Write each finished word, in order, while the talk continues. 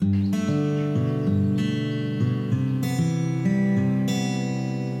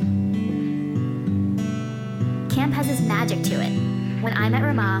magic to it. When I'm at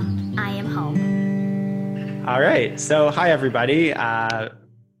Ramah, I am home. All right. So, hi everybody.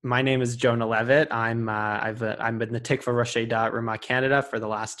 My name is Jonah Levitt. I've been the Tikva Rosh Dah at Ramah Canada for the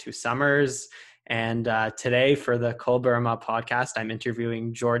last 2 summers, and today for the Kol Ramah podcast, I'm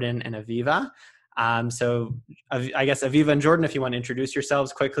interviewing Jordan and Aviva. So, I guess Aviva and Jordan, if you want to introduce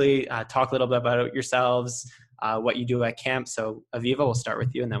yourselves quickly, talk a little bit about yourselves, what you do at camp. So, Aviva, we'll start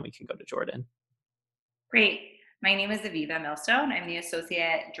with you, and then we can go to Jordan. Great. My name is Aviva Millstone. I'm the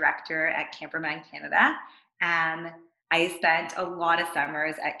Associate Director at Camp Ramah Canada. I spent a lot of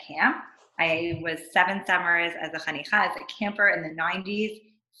summers at camp. I was 7 summers as a chanicha, as a camper in the 90s,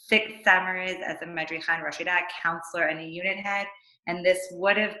 6 summers as a madricha and Rosh Dah, counselor and a unit head. And this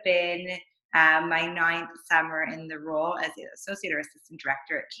would have been my 9th summer in the role as the Associate or Assistant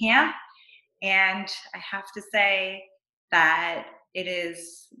Director at camp. And I have to say that it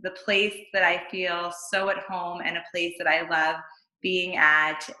is the place that I feel so at home and a place that I love being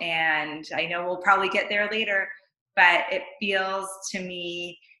at. And I know we'll probably get there later, but it feels to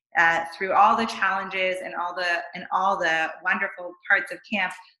me through all the challenges and all the wonderful parts of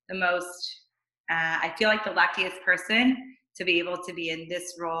camp, the most, I feel like the luckiest person to be able to be in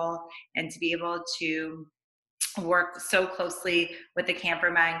this role and to be able to work so closely with the Camp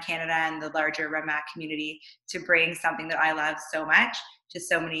Ramah in Canada and the larger Ramah community to bring something that I love so much to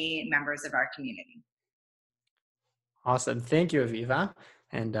so many members of our community. Awesome. Thank you, Aviva.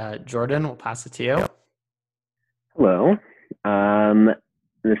 And Jordan, we'll pass it to you. Hello.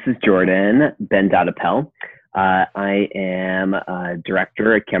 This is Jordan Ben Dadapel. I am a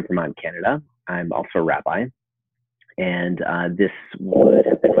director at Camp Ramah in Canada. I'm also a rabbi. And this would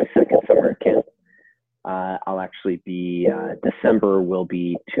have been my 2nd summer at camp. I'll actually be, December will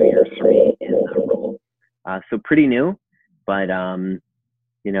be 2 years for me in the role. So pretty new, but,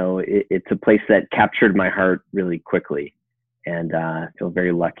 it's a place that captured my heart really quickly. And I feel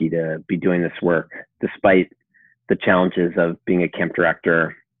very lucky to be doing this work, despite the challenges of being a camp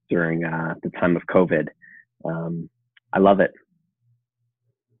director during the time of COVID. I love it.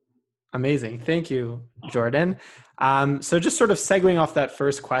 Amazing. Thank you, Jordan. So just sort of segueing off that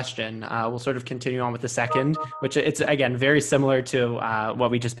first question, we'll sort of continue on with the second, which it's, again, very similar to what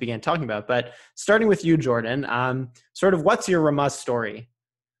we just began talking about. But starting with you, Jordan, sort of what's your Ramah story?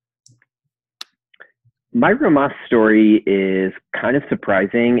 My Ramah story is kind of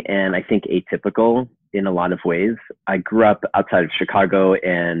surprising and I think atypical in a lot of ways. I grew up outside of Chicago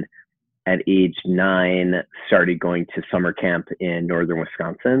and at age 9 started going to summer camp in northern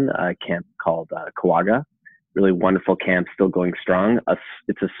Wisconsin, a camp called Kawaga. Really wonderful camp, still going strong.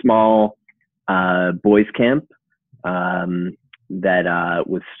 It's a small boys camp that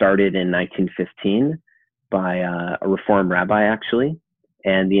was started in 1915 by a Reform rabbi, actually.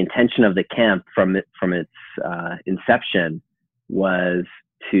 And the intention of the camp from its inception was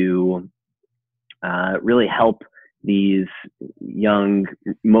to really help these young,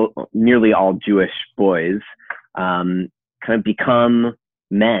 nearly all Jewish boys kind of become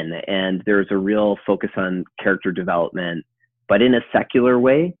men. And there's a real focus on character development, but in a secular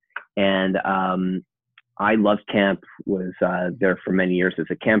way. And I loved camp, was there for many years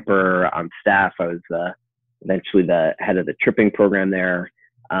as a camper on staff. I was eventually the head of the tripping program there.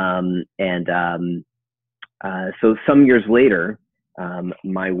 So some years later,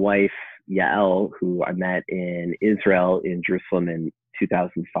 my wife, Yael, who I met in Israel, in Jerusalem in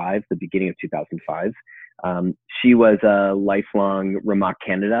 2005, the beginning of 2005. She was a lifelong Ramah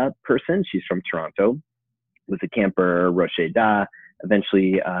Canada person. She's from Toronto, was a camper, Rosh Dah,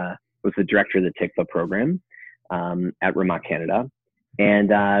 eventually was the director of the Tikva program at Ramah Canada.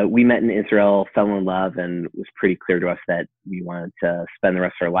 And we met in Israel, fell in love, and it was pretty clear to us that we wanted to spend the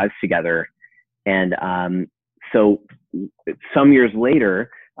rest of our lives together. And so some years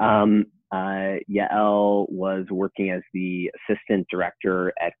later, Yael was working as the assistant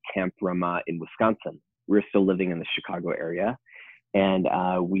director at Camp Ramah in Wisconsin. We were still living in the Chicago area. And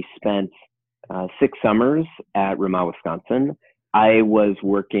we spent 6 summers at Ramah, Wisconsin. I was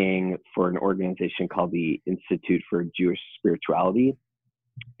working for an organization called the Institute for Jewish Spirituality.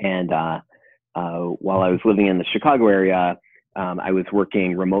 And while I was living in the Chicago area, I was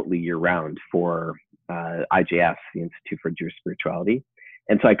working remotely year-round for IJS, the Institute for Jewish Spirituality.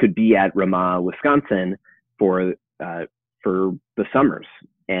 And so I could be at Ramah, Wisconsin for the summers.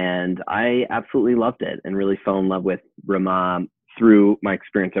 And I absolutely loved it and really fell in love with Ramah through my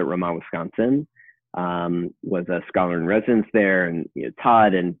experience at Ramah, Wisconsin. Was a scholar in residence there and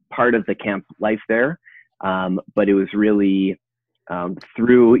taught and part of the camp life there. But it was really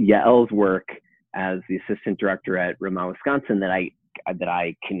through Yael's work as the assistant director at Ramah, Wisconsin that I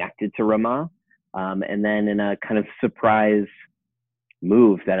connected to Ramah And then in a kind of surprise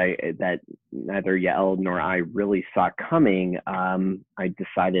move that neither Yael nor I really saw coming, I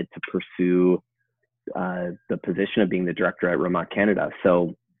decided to pursue the position of being the director at Ramah Canada.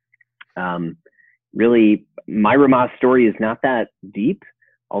 So really, my Ramah story is not that deep,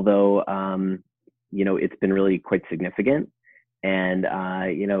 although it's been really quite significant. And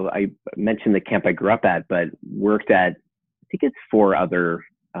I mentioned the camp I grew up at, but worked at, I think it's 4 other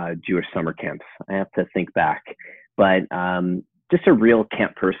Jewish summer camps. I have to think back, but just a real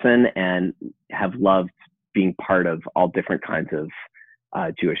camp person, and have loved being part of all different kinds of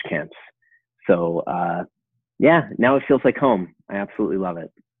Jewish camps. So now it feels like home. I absolutely love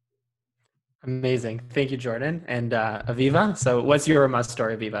it. Amazing. Thank you, Jordan. And Aviva, so what's your Ramah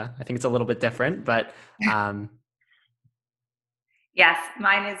story, Aviva? I think it's a little bit different, but yes,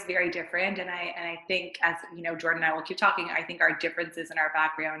 mine is very different. And I think, as you know, Jordan and I will keep talking, I think our differences in our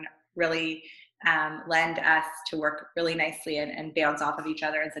background really lend us to work really nicely and bounce off of each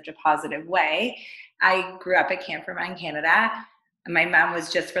other in such a positive way. I grew up at Camp Ramah in Canada. My mom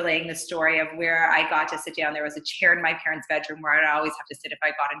was just relaying the story of where I got to sit down. There was a chair in my parents' bedroom where I'd always have to sit if I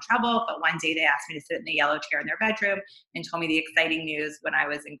got in trouble. But one day they asked me to sit in the yellow chair in their bedroom and told me the exciting news when I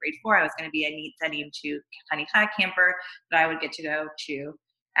was in grade 4. I was going to be a Neet Zanim to Chanicha camper, that I would get to go to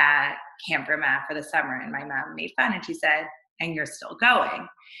Camp Ramah for the summer. And my mom made fun and she said, "And you're still going."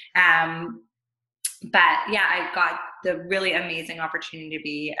 But yeah, I got the really amazing opportunity to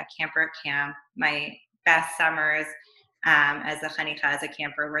be a camper at camp. My best summers as a Chanicha, as a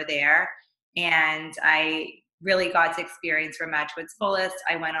camper, were there. And I really got to experience Ramah to its fullest.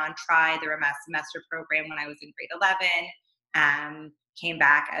 I went on Try, the Ramah semester program, when I was in grade 11. Came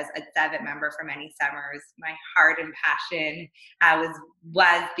back as a Devet member for many summers. My heart and passion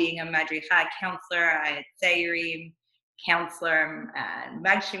was being a Madricha counselor. I had Seirim counselor,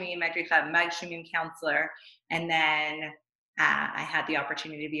 Magshimim, Madricha Magshimim counselor. And then I had the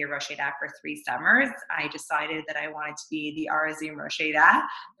opportunity to be a Rosh Hashanah for 3 summers. I decided that I wanted to be the Arazim Rosh Hashanah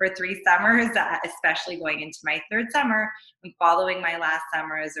for 3 summers, especially going into my 3rd summer. And following my last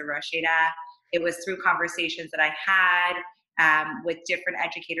summer as a Rosh Hashanah, it was through conversations that I had with different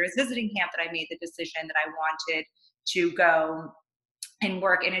educators visiting camp that I made the decision that I wanted to go and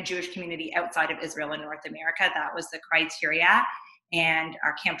work in a Jewish community outside of Israel and North America. That was the criteria. And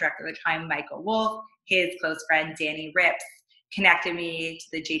our camp director at the time, Michael Wolf, his close friend, Danny Rips, connected me to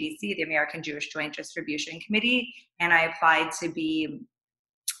the JDC, the American Jewish Joint Distribution Committee, and I applied to be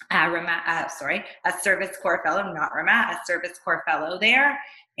a Service Corps fellow, not Ramah, a Service Corps fellow there,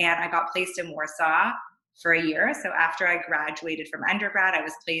 and I got placed in Warsaw for a year. So after I graduated from undergrad, I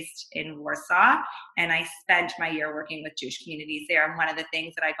was placed in Warsaw, and I spent my year working with Jewish communities there. And one of the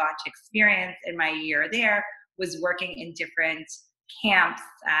things that I got to experience in my year there was working in different camps,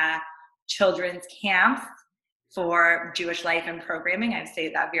 children's camps for Jewish life and programming. I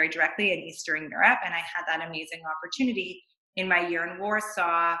say that very directly, in Eastern Europe. And I had that amazing opportunity in my year in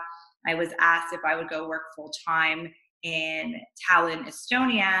Warsaw. I was asked if I would go work full-time in Tallinn,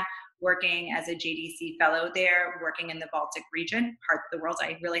 Estonia, working as a JDC fellow there, working in the Baltic region, part of the world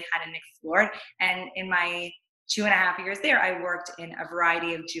I really hadn't explored. And in my 2.5 years there, I worked in a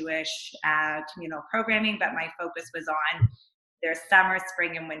variety of Jewish communal programming, but my focus was on their summer,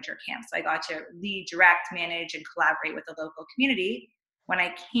 spring, and winter camps. So I got to lead, direct, manage, and collaborate with the local community. When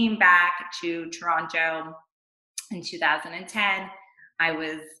I came back to Toronto in 2010, I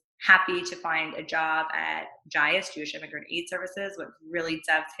was happy to find a job at JIAS, Jewish Immigrant Aid Services, which really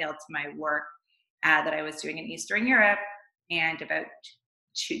dovetailed to my work that I was doing in Eastern Europe. And about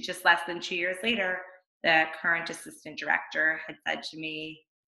just less than 2 years later, the current assistant director had said to me,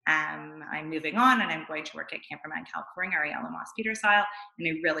 I'm moving on and I'm going to work at Camp Ramah in California, Ariella Moss Petersile, and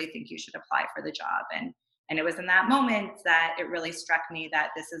I really think you should apply for the job. And it was in that moment that it really struck me that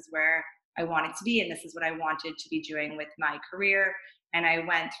this is where I wanted to be, and this is what I wanted to be doing with my career. And I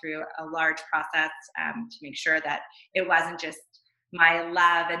went through a large process to make sure that it wasn't just my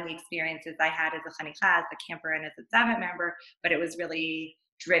love and the experiences I had as a Chanicha, as a camper, and as a Devet member, but it was really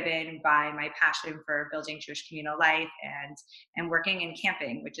driven by my passion for building Jewish communal life and working in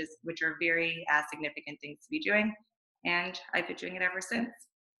camping, which are very significant things to be doing. And I've been doing it ever since.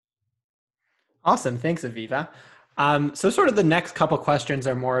 Awesome. Thanks, Aviva. So sort of the next couple questions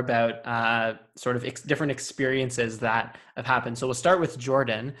are more about sort of different experiences that have happened. So we'll start with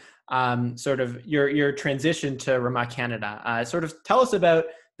Jordan, sort of your transition to Ramah Canada. Sort of tell us about,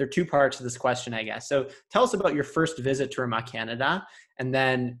 there are 2 parts to this question, I guess. So tell us about your first visit to Ramah Canada, and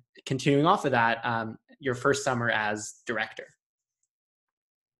then continuing off of that, your first summer as director.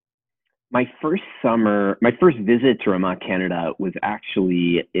 My first visit to Ramah Canada was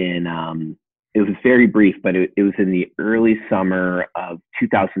actually in it was very brief, but it was in the early summer of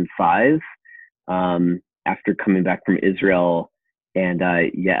 2005, after coming back from Israel, and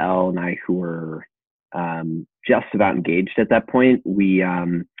Yael and I, who were just about engaged at that point,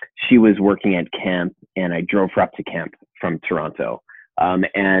 she was working at camp, and I drove her up to camp from Toronto.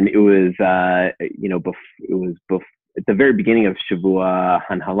 And it was, at the very beginning of Shavua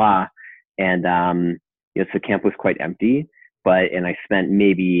Hanhala, and so camp was quite empty. And I spent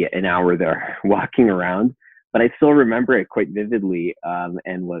maybe an hour there walking around, but I still remember it quite vividly,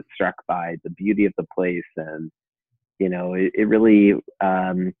 and was struck by the beauty of the place. And, it really,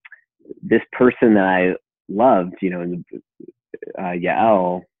 this person that I loved,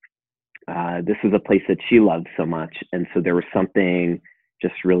 Yael, this was a place that she loved so much. And so there was something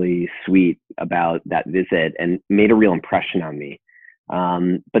just really sweet about that visit and made a real impression on me.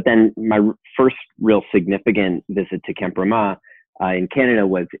 But then my first real significant visit to Camp Ramah in Canada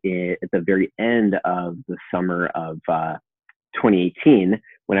was at the very end of the summer of 2018,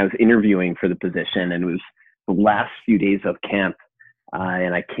 when I was interviewing for the position, and it was the last few days of camp.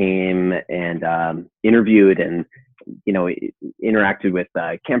 And I came and interviewed and, interacted with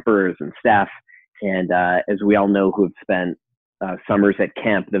campers and staff. And as we all know who have spent summers at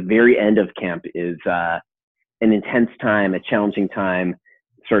camp, the very end of camp is an intense time, a challenging time.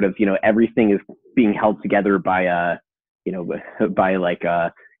 Sort of, everything is being held together by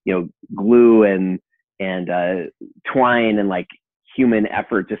glue and twine and like human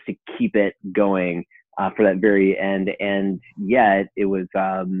effort just to keep it going for that very end. And yet it was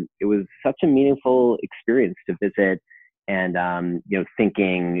such a meaningful experience to visit and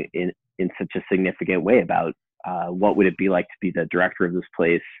thinking in such a significant way about what would it be like to be the director of this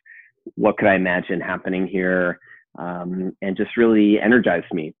place. What could I imagine happening here? And just really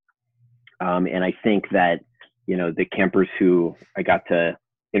energized me. And I think that, the campers who I got to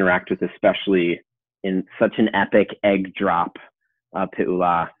interact with, especially in such an epic egg drop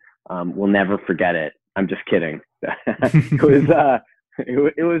pe'ula, will never forget it. I'm just kidding.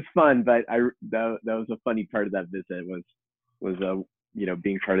 It was fun, but that was a funny part of that visit was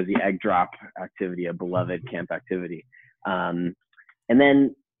being part of the egg drop activity, a beloved camp activity. And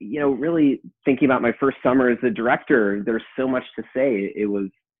then, really thinking about my first summer as a director, there's so much to say. It was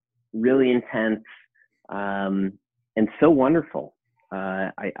really intense and so wonderful.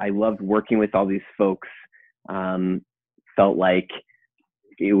 I loved working with all these folks. Felt like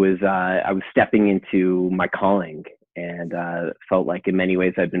it was I was stepping into my calling, and felt like in many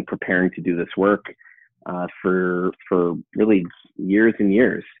ways I'd been preparing to do this work for really years and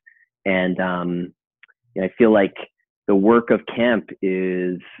years. And I feel like the work of camp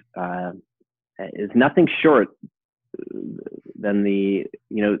is nothing short than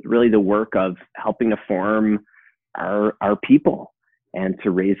really the work of helping to form our people and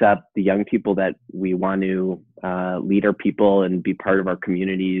to raise up the young people that we want to lead our people and be part of our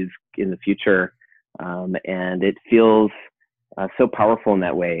communities in the future. And it feels so powerful in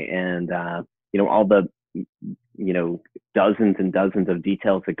that way. And all the dozens and dozens of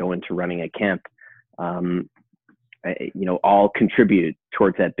details that go into running a camp, all contribute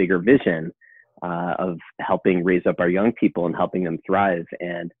towards that bigger vision of helping raise up our young people and helping them thrive.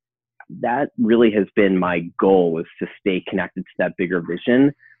 And that really has been my goal, is to stay connected to that bigger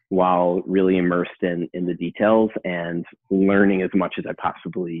vision while really immersed in the details and learning as much as I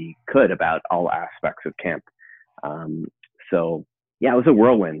possibly could about all aspects of camp. So yeah, it was a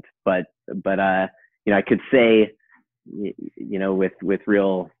whirlwind, but I could say, with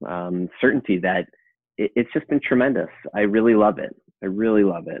real certainty that it's just been tremendous. I really love it. I really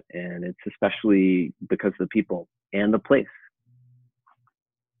love it. And it's especially because of the people and the place.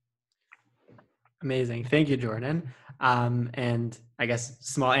 Amazing. Thank you, Jordan. And I guess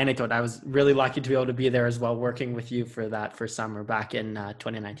small anecdote, I was really lucky to be able to be there as well, working with you for that first summer back in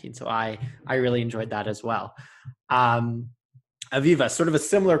 2019. So I really enjoyed that as well. Aviva, sort of a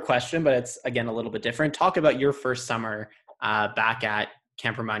similar question, but it's again a little bit different. Talk about your first summer back at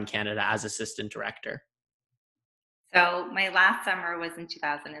Camp Ramah in Canada as assistant director. So my last summer was in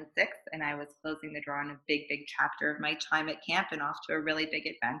 2006, and I was closing the door on a big chapter of my time at camp and off to a really big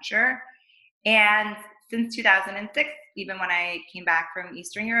adventure. And since 2006, even when I came back from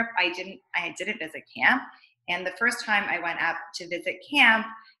Eastern Europe, I didn't visit camp. And the first time I went up to visit camp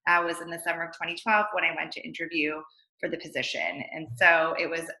was in the summer of 2012 when I went to interview for the position. And so it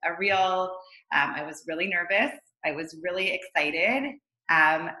was I was really nervous. I was really excited.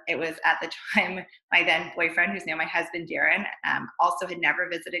 It was at the time my then boyfriend, who's now my husband, Darren, also had never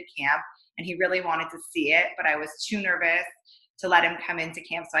visited camp, and he really wanted to see it, but I was too nervous to let him come into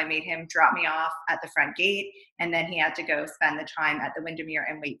camp. So I made him drop me off at the front gate, and then he had to go spend the time at the Windermere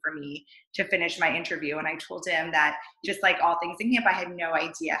and wait for me to finish my interview. And I told him that just like all things in camp, I had no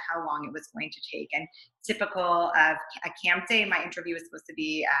idea how long it was going to take. And typical of a camp day, my interview was supposed to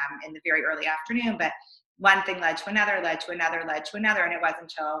be in the very early afternoon, but one thing led to another, led to another, led to another. And it wasn't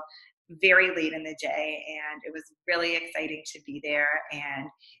until very late in the day. And it was really exciting to be there. And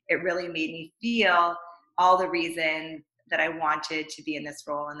it really made me feel all the reasons that I wanted to be in this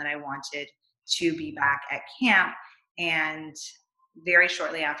role and that I wanted to be back at camp. And very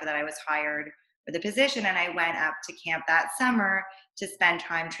shortly after that, I was hired for the position, and I went up to camp that summer to spend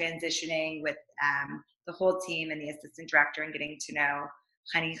time transitioning with the whole team and the assistant director and getting to know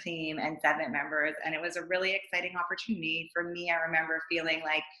Hanichim and Zevit members. And it was a really exciting opportunity for me. I remember feeling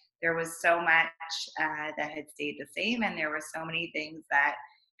like there was so much that had stayed the same, and there were so many things that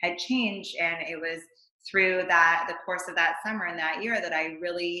had changed. And it was through the course of that summer and that year that I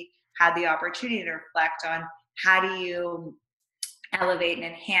really had the opportunity to reflect on how do you elevate and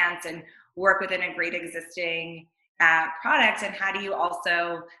enhance and work within a great existing product, and how do you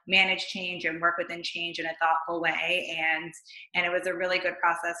also manage change and work within change in a thoughtful way. And it was a really good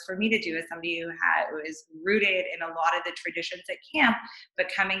process for me to do as somebody who was rooted in a lot of the traditions at camp, but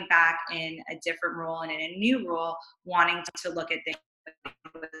coming back in a different role and in a new role, wanting to look at things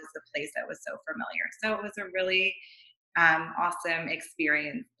was a place that was so familiar. So it was a really awesome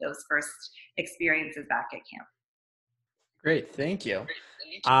experience, those first experiences back at camp. Great, thank you.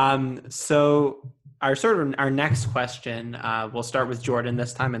 So our next question, we'll start with Jordan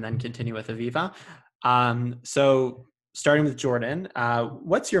this time and then continue with Aviva. So starting with Jordan,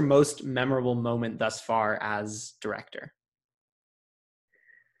 what's your most memorable moment thus far as director?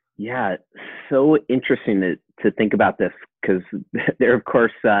 Yeah, so interesting to think about this, because there are, of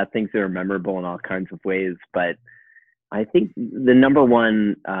course, things that are memorable in all kinds of ways. But I think the number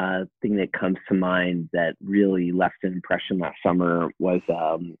one thing that comes to mind that really left an impression last summer was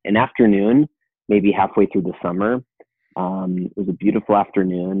an afternoon, maybe halfway through the summer. It was a beautiful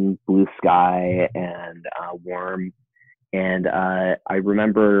afternoon, blue sky and warm. And I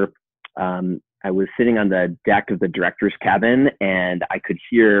remember I was sitting on the deck of the director's cabin, and I could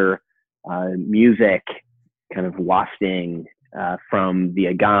hear music kind of wafting from the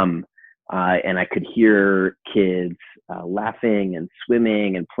Agam, and I could hear kids laughing and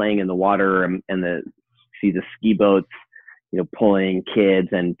swimming and playing in the water, and see the ski boats, pulling kids,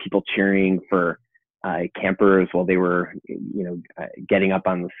 and people cheering for campers while they were, getting up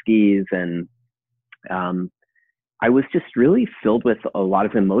on the skis. And I was just really filled with a lot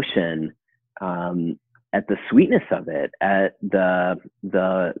of emotion at the sweetness of it, at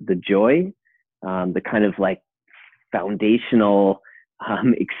the joy, the kind of like foundational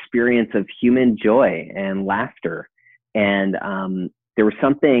experience of human joy and laughter. And there was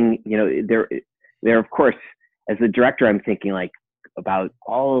something, there, of course, as the director, I'm thinking like about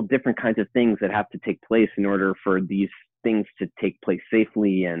all different kinds of things that have to take place in order for these things to take place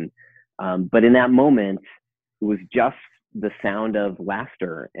safely. And but in that moment, it was just the sound of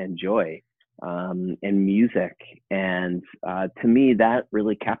laughter and joy and music. And to me, that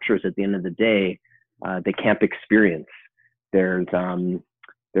really captures, at the end of the day, the camp experience. There's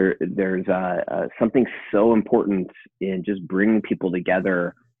something so important in just bringing people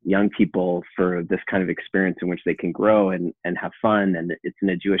together, young people, for this kind of experience in which they can grow and have fun. And it's in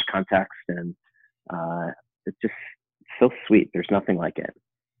a Jewish context, and it's just so sweet. There's nothing like it.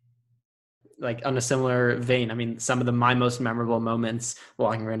 Like on a similar vein, I mean, some of my most memorable moments while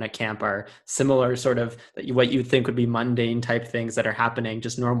we were in a camp are similar, sort of what you would think would be mundane type things that are happening,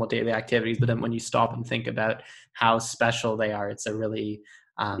 just normal daily activities. But then when you stop and think about how special they are, it's a really,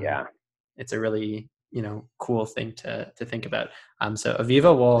 it's a really, cool thing to think about. So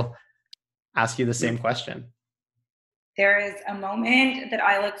Aviva, will ask you the same question. There is a moment that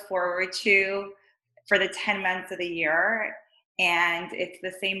I look forward to for the 10 months of the year. And it's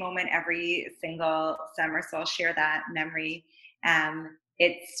the same moment every single summer. So I'll share that memory.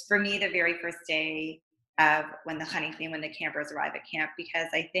 It's for me the very first day of when the campers arrive at camp, because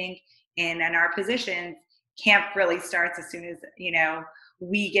I think in our positions, camp really starts as soon as,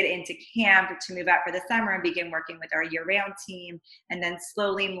 we get into camp to move out for the summer and begin working with our year-round team. And then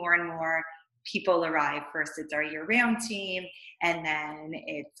slowly more and more people arrive. First, it's our year-round team, and then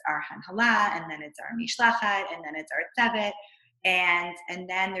it's our Hanhala, and then it's our Mishlachat, and then it's our Zevit. And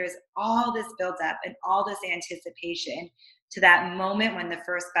then there's all this build up and all this anticipation to that moment when the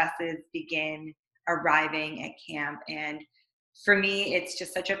first buses begin arriving at camp. And for me, it's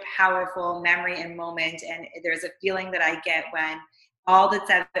just such a powerful memory and moment. And there's a feeling that I get when all the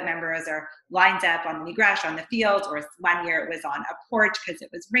 7 members are lined up on the migration on the field, or one year it was on a porch because it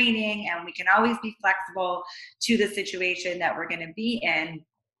was raining, and we can always be flexible to the situation that we're going to be in.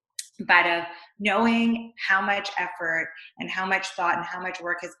 But of knowing how much effort and how much thought and how much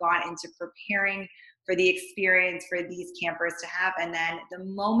work has gone into preparing for the experience for these campers to have. And then the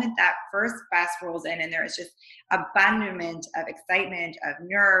moment that first bus rolls in and there is just abundance of excitement, of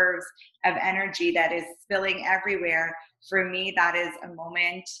nerves, of energy that is spilling everywhere, for me, that is a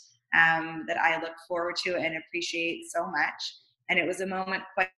moment that I look forward to and appreciate so much. And it was a moment,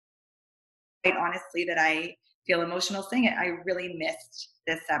 quite honestly, that I feel emotional saying it. I really missed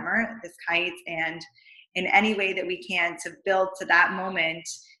this summer, this kite, and in any way that we can to build to that moment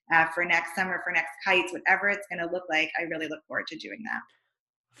for next summer, for next kites, whatever it's going to look like, I really look forward to doing that.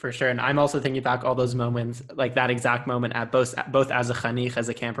 For sure. And I'm also thinking back all those moments, like that exact moment at both as a chanich, as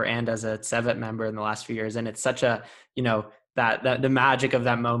a camper, and as a Tsevet member in the last few years. And it's such a, that the magic of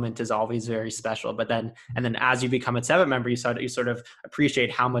that moment is always very special. But then as you become a Tsevet member, you sort of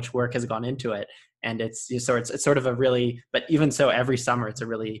appreciate how much work has gone into it. And it's sort of a really, but even so, every summer, it's a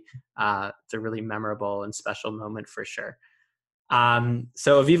really memorable and special moment for sure.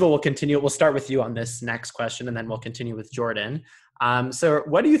 So Aviva, we'll start with you on this next question, and then we'll continue with Jordan. So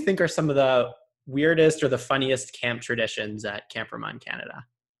what do you think are some of the weirdest or the funniest camp traditions at Camp Rama in Canada?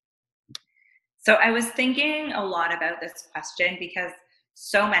 So I was thinking a lot about this question because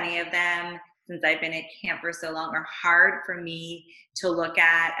so many of them, since I've been at camp for so long, are hard for me to look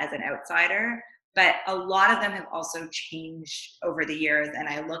at as an outsider. But a lot of them have also changed over the years. And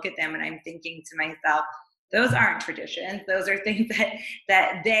I look at them and I'm thinking to myself, those aren't traditions. Those are things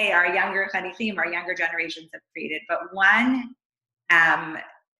that they, our younger chanichim, our younger generations have created. But one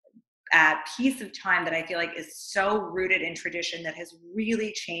piece of time that I feel like is so rooted in tradition that has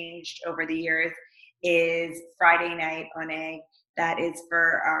really changed over the years is Friday night oneg. That is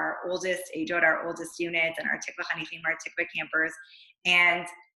for our oldest Ejot, our oldest units, and our Tikva chanichim, our Tikva campers. And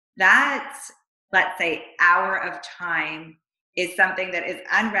that, let's say, hour of time is something that is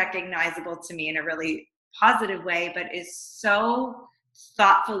unrecognizable to me in a really positive way, but is so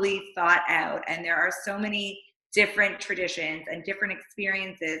thoughtfully thought out. And there are so many different traditions and different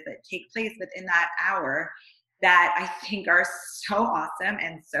experiences that take place within that hour that I think are so awesome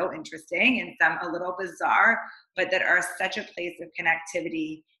and so interesting, and some a little bizarre, but that are such a place of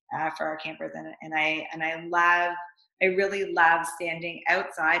connectivity for our campers. And I really love standing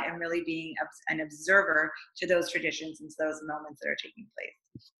outside and really being an observer to those traditions and to those moments that are taking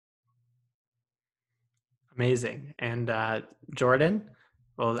place. Amazing. And Jordan,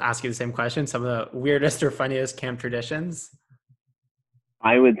 we'll ask you the same question. Some of the weirdest or funniest camp traditions?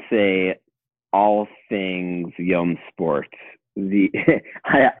 I would say all things Yom Sport.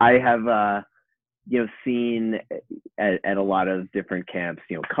 I have seen at a lot of different camps,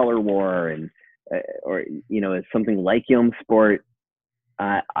 Color War and or something like Yom Sport.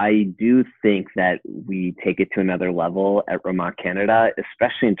 I do think that we take it to another level at Rama Canada,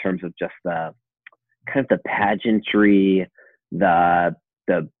 especially in terms of just the kind of the pageantry, the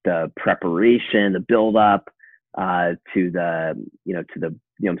preparation, the build up to the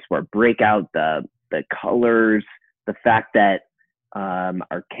Yom Sport breakout, the colors, the fact that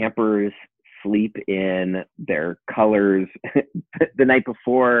our campers sleep in their colors the night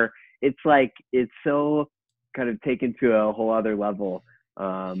before. It's so kind of taken to a whole other level,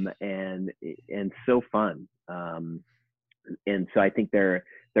 and so fun. And so I think there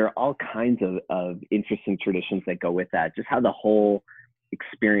are all kinds of interesting traditions that go with that. Just how the whole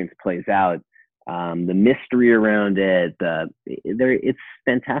experience plays out, the mystery around it. It's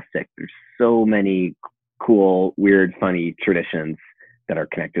fantastic. There's so many cool, weird, funny traditions that are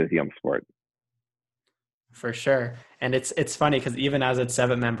connected with Yom Sport. For sure. And it's funny because even as a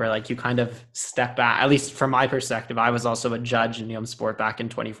Tsevet member, like you kind of step back, at least from my perspective. I was also a judge in Yom Sport back in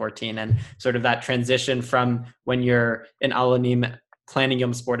 2014, and sort of that transition from when you're in Alanim planning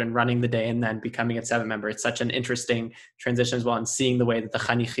Yom Sport and running the day and then becoming a Tsevet member. It's such an interesting transition as well. And seeing the way that the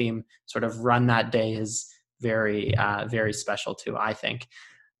chanichim sort of run that day is very, very special too, I think.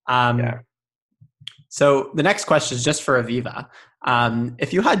 So the next question is just for Aviva.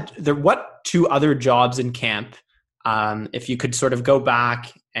 If you had what 2 other jobs in camp, if you could sort of go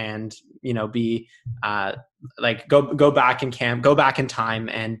back and, be go back in camp, go back in time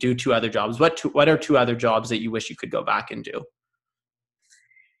and do 2 other jobs, what are 2 other jobs that you wish you could go back and do?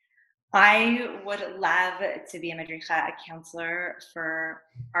 I would love to be a madricha, a counselor for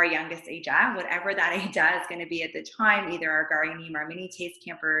our youngest Eja, whatever that Eja is going to be at the time, either our Garinim, our mini taste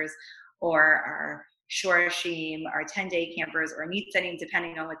campers, or our Shorashim, our 10-day campers, or Nitzanim,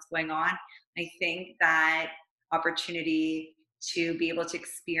 depending on what's going on. I think that opportunity to be able to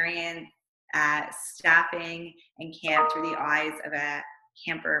experience staffing and camp through the eyes of a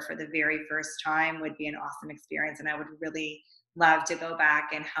camper for the very first time would be an awesome experience. And I would really love to go back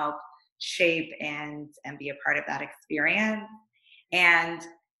and help shape and be a part of that experience. And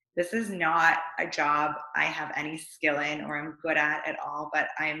this is not a job I have any skill in or I'm good at all, but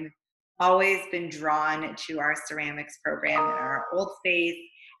I'm always been drawn to our ceramics program in our old space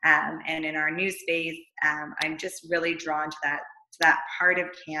and in our new space. I'm just really drawn to that part of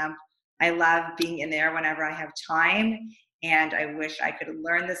camp. I love being in there whenever I have time, and I wish I could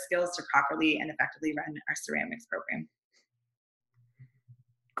learn the skills to properly and effectively run our ceramics program.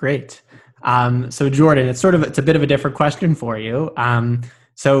 Great. So Jordan, it's a bit of a different question for you.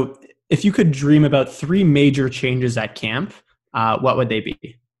 So if you could dream about 3 major changes at camp, what would they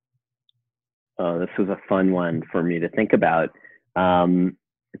be? Oh, this was a fun one for me to think about.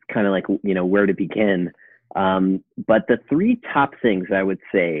 It's kind of like, where to begin. But the 3 top things I would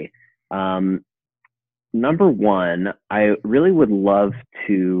say, number one, I really would love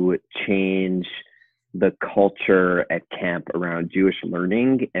to change the culture at camp around Jewish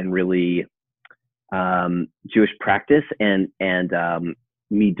learning and really Jewish practice and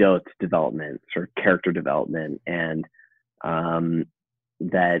midot development, sort of character development, and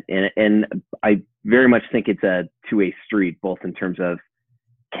that and I very much think it's a two-way street, both in terms of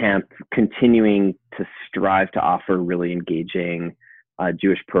camp continuing to strive to offer really engaging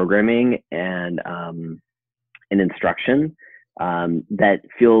Jewish programming and instruction that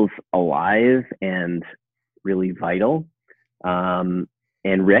feels alive and really vital and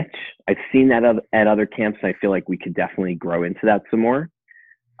rich. I've seen that at other camps, and I feel like we could definitely grow into that some more.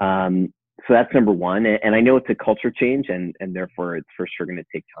 So that's number one. And I know it's a culture change, and therefore it's for sure going to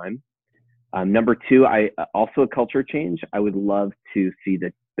take time. Number two, also a culture change. I would love to see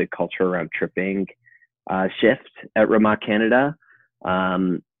the culture around tripping shift at Ramah Canada.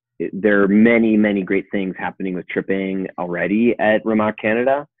 There are many, many great things happening with tripping already at Ramah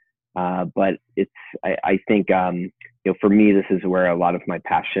Canada. But I think, for me, this is where a lot of my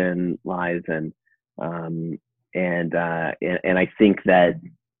passion lies. And I think that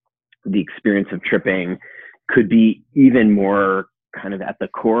the experience of tripping could be even more kind of at the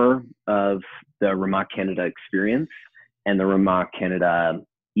core of the Ramah Canada experience and the Ramah Canada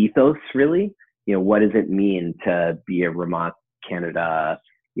ethos, really. What does it mean to be a Ramah Canada,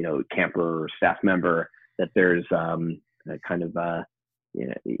 camper or staff member, that there's a kind of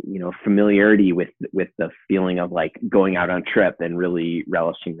familiarity with the feeling of like going out on trip and really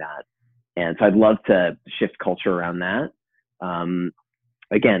relishing that. And so I'd love to shift culture around that.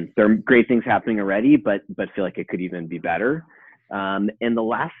 Again, there are great things happening already, but feel like it could even be better. And the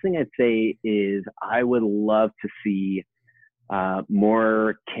last thing I'd say is I would love to see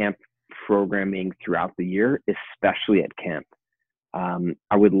more camp programming throughout the year, especially at camp.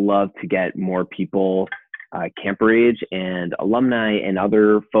 I would love to get more people, camper age and alumni and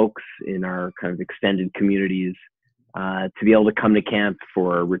other folks in our kind of extended communities, to be able to come to camp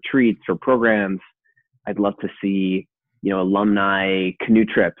for retreats or programs. I'd love to see, alumni canoe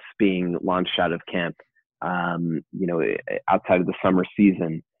trips being launched out of camp, outside of the summer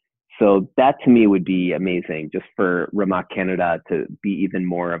season. So that to me would be amazing, just for Ramah Canada to be even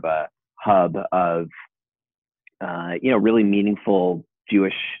more of a hub of, really meaningful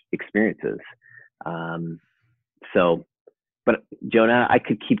Jewish experiences. But Jonah, I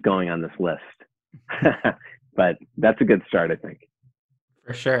could keep going on this list, but that's a good start, I think.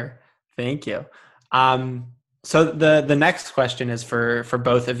 For sure. Thank you. So the next question is for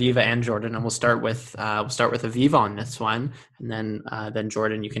both Aviva and Jordan, and we'll start with Aviva on this one, and then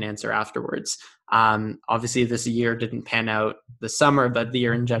Jordan, you can answer afterwards. Obviously, this year didn't pan out the summer, but the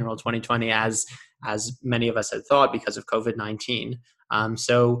year in general, 2020, as many of us had thought because of COVID-19.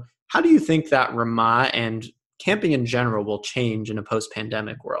 So how do you think that Ramah and camping in general will change in a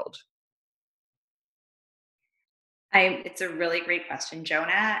post-pandemic world? It's a really great question,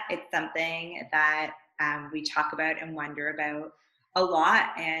 Jonah. It's something that we talk about and wonder about a lot,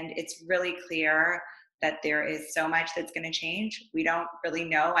 and it's really clear that there is so much that's going to change. We don't really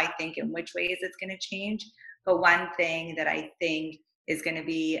know, I think, in which ways it's going to change, but one thing that I think is going to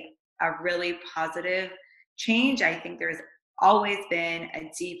be a really positive change, I think there's always been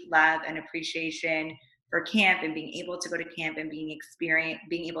a deep love and appreciation for camp and being able to go to camp and being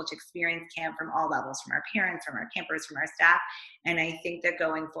able to experience camp from all levels, from our parents, from our campers, from our staff. And I think that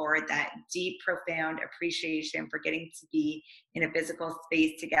going forward, that deep, profound appreciation for getting to be in a physical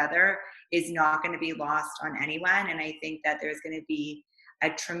space together is not going to be lost on anyone. And I think that there's going to be a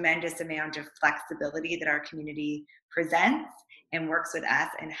tremendous amount of flexibility that our community presents and works with us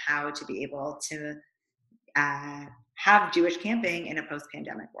and how to be able to have Jewish camping in a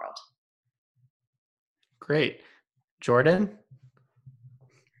post-pandemic world. Great. Jordan?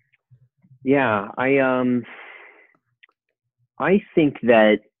 Yeah, I think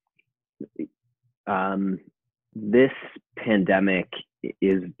that this pandemic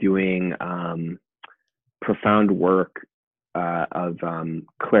is doing profound work of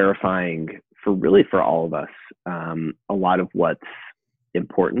clarifying for all of us a lot of what's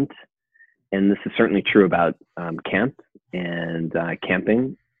important. And this is certainly true about camp and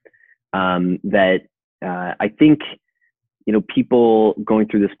camping. That I think, people going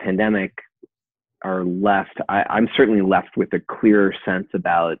through this pandemic are left, I'm certainly left with a clearer sense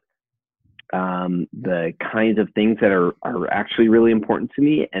about the kinds of things that are actually really important to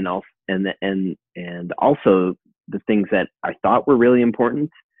me, and also the things that I thought were really important,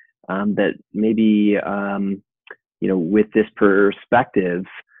 that maybe with this perspective,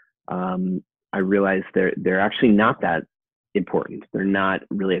 I realized they're actually not that important. They're not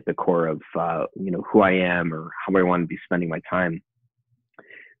really at the core of who I am or how I want to be spending my time.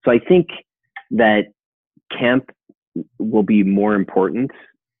 So I think that camp will be more important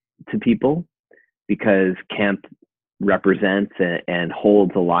to people because camp represents and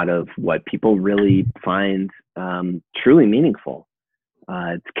holds a lot of what people really find truly meaningful.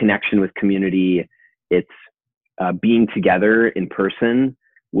 It's connection with community. It's being together in person,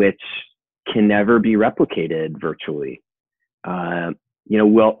 which can never be replicated virtually. We're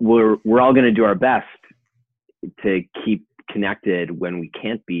all going to do our best to keep connected when we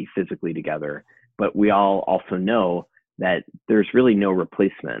can't be physically together, but we all also know that there's really no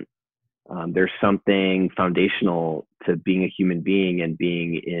replacement. There's something foundational to being a human being and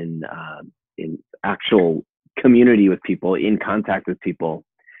being in actual community with people, in contact with people.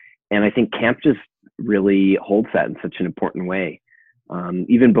 And I think camp just really holds that in such an important way.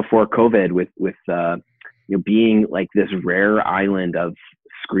 Even before COVID, with being like this rare island of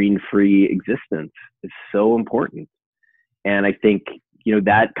screen-free existence is so important. And I think,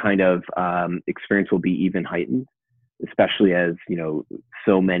 that kind of experience will be even heightened, especially as,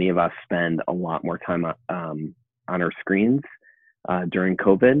 so many of us spend a lot more time on our screens during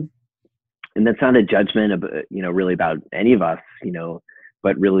COVID. And that's not a judgment, really about any of us,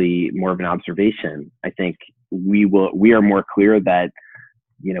 but really more of an observation. I think we are more clear that,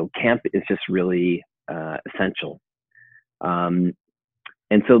 camp is just really essential. And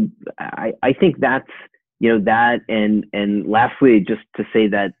so I think that's, that, and lastly, just to say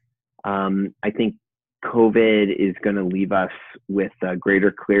that I think COVID is going to leave us with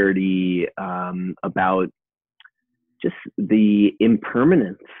greater clarity about just the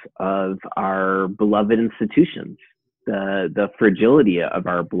impermanence of our beloved institutions, the fragility of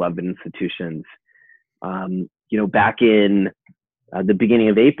our beloved institutions. Back in the beginning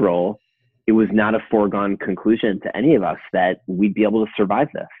of April, it was not a foregone conclusion to any of us that we'd be able to survive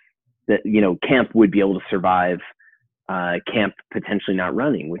this, that, camp would be able to survive camp potentially not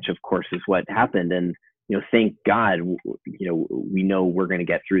running, which of course is what happened. And, thank God, we know we're going to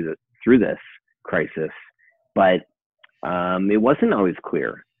get through this crisis, but it wasn't always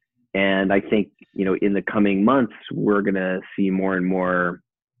clear. And I think, in the coming months, we're going to see more and more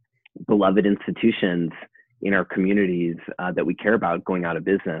beloved institutions in our communities that we care about going out of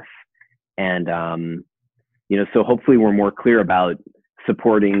business. And, so hopefully we're more clear about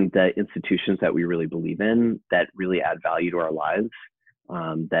supporting the institutions that we really believe in, that really add value to our lives,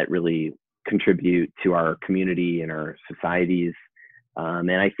 that really contribute to our community and our societies.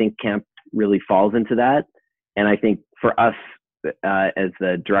 And I think camp really falls into that. And I think for us, as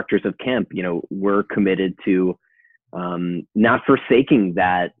the directors of camp, we're committed to not forsaking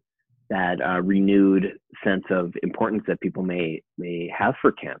that renewed sense of importance that people may have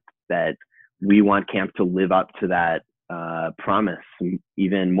for camp, that we want camp to live up to that promise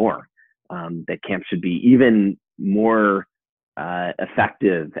even more, that camp should be even more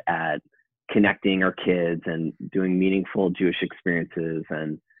effective at connecting our kids and doing meaningful Jewish experiences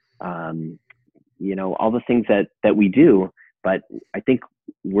and all the things that we do. But I think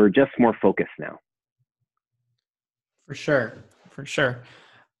we're just more focused now. For sure.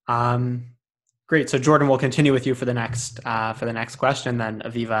 Great. So Jordan, we'll continue with you for the next question. Then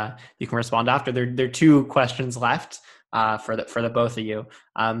Aviva, you can respond after. There are two questions left for the both of you.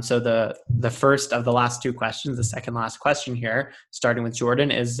 So the first of the last two questions, the second last question here, starting with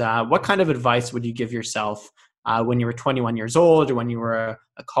Jordan, is what kind of advice would you give yourself when you were 21 years old or when you were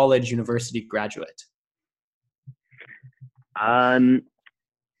a college, university graduate? I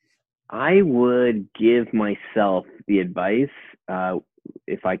would give myself the advice,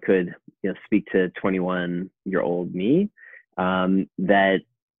 if I could speak to 21-year-old me, that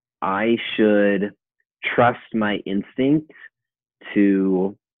I should trust my instinct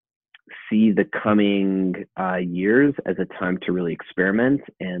to see the coming years as a time to really experiment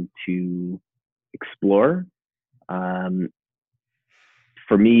and to explore.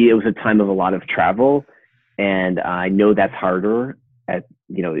 For me, it was a time of a lot of travel, and I know that's harder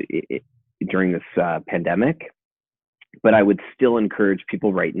during this pandemic. But I would still encourage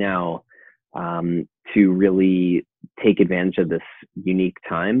people right now to really take advantage of this unique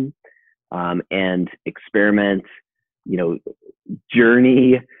time and experiment,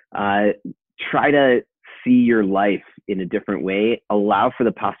 journey, try to see your life in a different way, allow for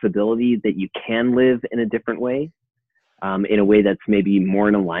the possibility that you can live in a different way, in a way that's maybe more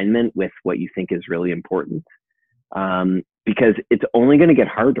in alignment with what you think is really important. Because it's only going to get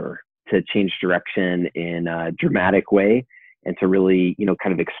harder to change direction in a dramatic way and to really,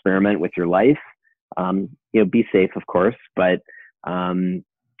 kind of experiment with your life. Be safe, of course, but,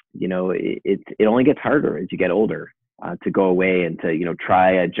 it only gets harder as you get older, to go away and to,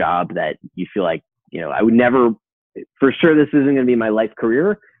 try a job that you feel like, I would never, for sure, this isn't going to be my life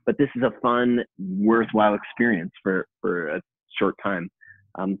career, but this is a fun, worthwhile experience for a short time.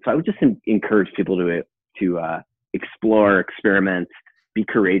 So I would just encourage people to explore, experiment, be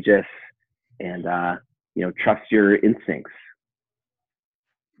courageous, and trust your instincts.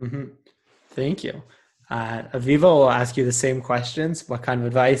 Mm-hmm. Thank you. Aviva will ask you the same questions. What kind of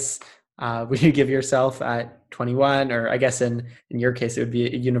advice would you give yourself at 21, or I guess in your case, it would be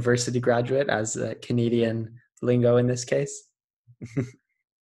a university graduate, as a Canadian lingo in this case?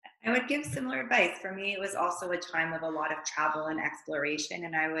 I would give similar advice. For me, it was also a time of a lot of travel and exploration.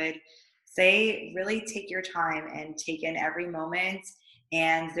 And I would say, really take your time and take in every moment.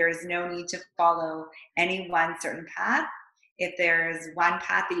 And there's no need to follow any one certain path. If there's one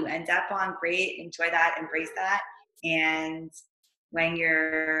path that you end up on, great, enjoy that, embrace that. And when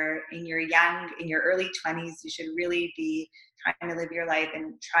you're in your early 20s, you should really be trying to live your life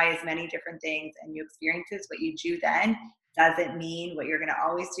and try as many different things and new experiences. What you do then doesn't mean what you're going to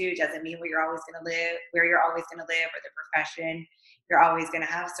always do, doesn't mean what you're always going to live, where you're always going to live, or the profession you're always going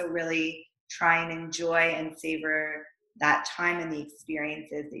to have. So really try and enjoy and savor that time and the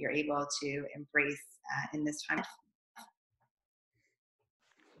experiences that you're able to embrace in this time.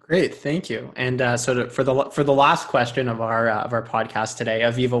 Great, thank you. And for the last question of our podcast today,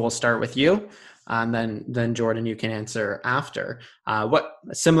 Aviva, will start with you, and then Jordan, you can answer after. A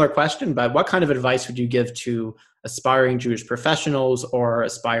similar question, but what kind of advice would you give to aspiring Jewish professionals or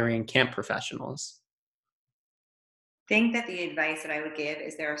aspiring camp professionals? I think that the advice that I would give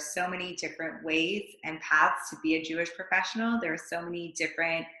is there are so many different ways and paths to be a Jewish professional. There are so many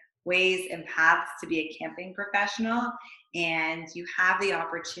different ways and paths to be a camping professional, and you have the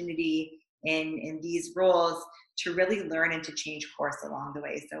opportunity in these roles to really learn and to change course along the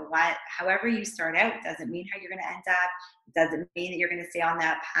way. So however you start out doesn't mean how you're going to end up. It doesn't mean that you're going to stay on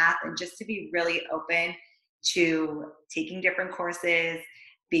that path, and just to be really open to taking different courses,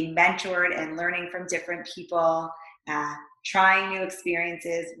 being mentored and learning from different people, trying new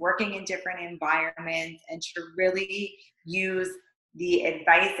experiences, working in different environments, and to really use the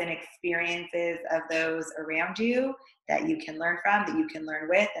advice and experiences of those around you that you can learn from, that you can learn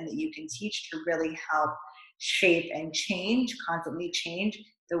with, and that you can teach to really help shape and constantly change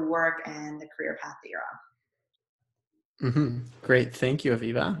the work and the career path that you're on. Mm-hmm. Great. Thank you,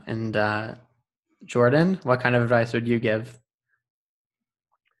 Aviva. And Jordan, what kind of advice would you give?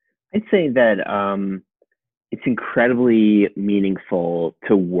 I'd say that it's incredibly meaningful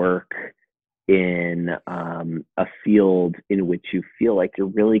to work in a field in which you feel like you're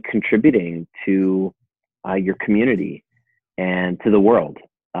really contributing to your community and to the world.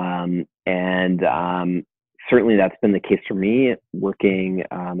 Certainly that's been the case for me, working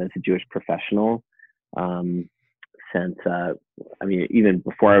as a Jewish professional since, even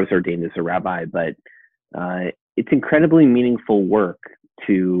before I was ordained as a rabbi. But it's incredibly meaningful work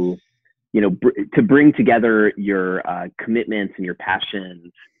to bring together your commitments and your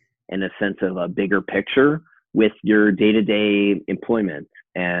passions in a sense of a bigger picture with your day-to-day employment.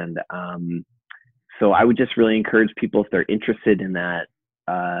 And so I would just really encourage people, if they're interested in that,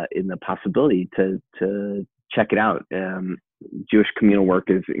 in the possibility to check it out. Jewish communal work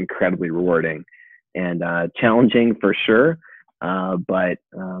is incredibly rewarding and challenging for sure, but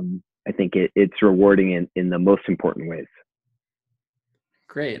I think it's rewarding in the most important ways.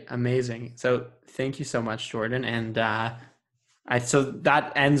 Great, amazing. So thank you so much, Jordan. And so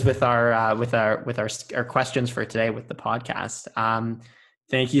that ends with our questions for today with the podcast.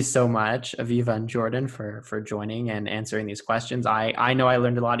 Thank you so much, Aviva and Jordan, for joining and answering these questions. I know I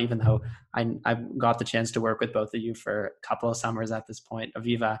learned a lot, even though I've got the chance to work with both of you for a couple of summers at this point.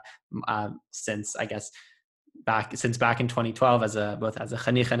 Aviva, since back in 2012 both as a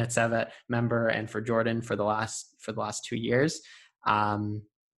Chanich and a Tzevet member, and for Jordan for the last 2 years.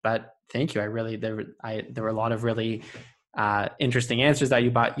 But thank you. There were a lot of really interesting answers that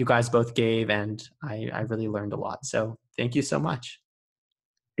you guys both gave, and I really learned a lot. So thank you so much.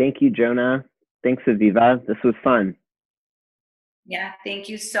 Thank you, Jonah. Thanks, Aviva. This was fun. Yeah, thank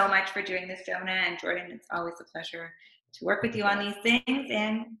you so much for doing this, Jonah and Jordan. It's always a pleasure to work with you on these things,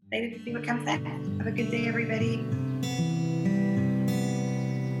 and excited to see what comes next. Have a good day, everybody.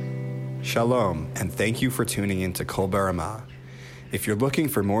 Shalom, and thank you for tuning in to Kol Barama. If you're looking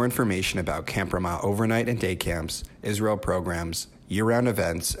for more information about Camp Ramah overnight and day camps, Israel programs, year-round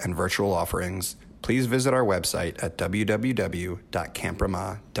events, and virtual offerings, please visit our website at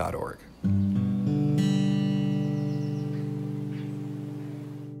www.campramah.org.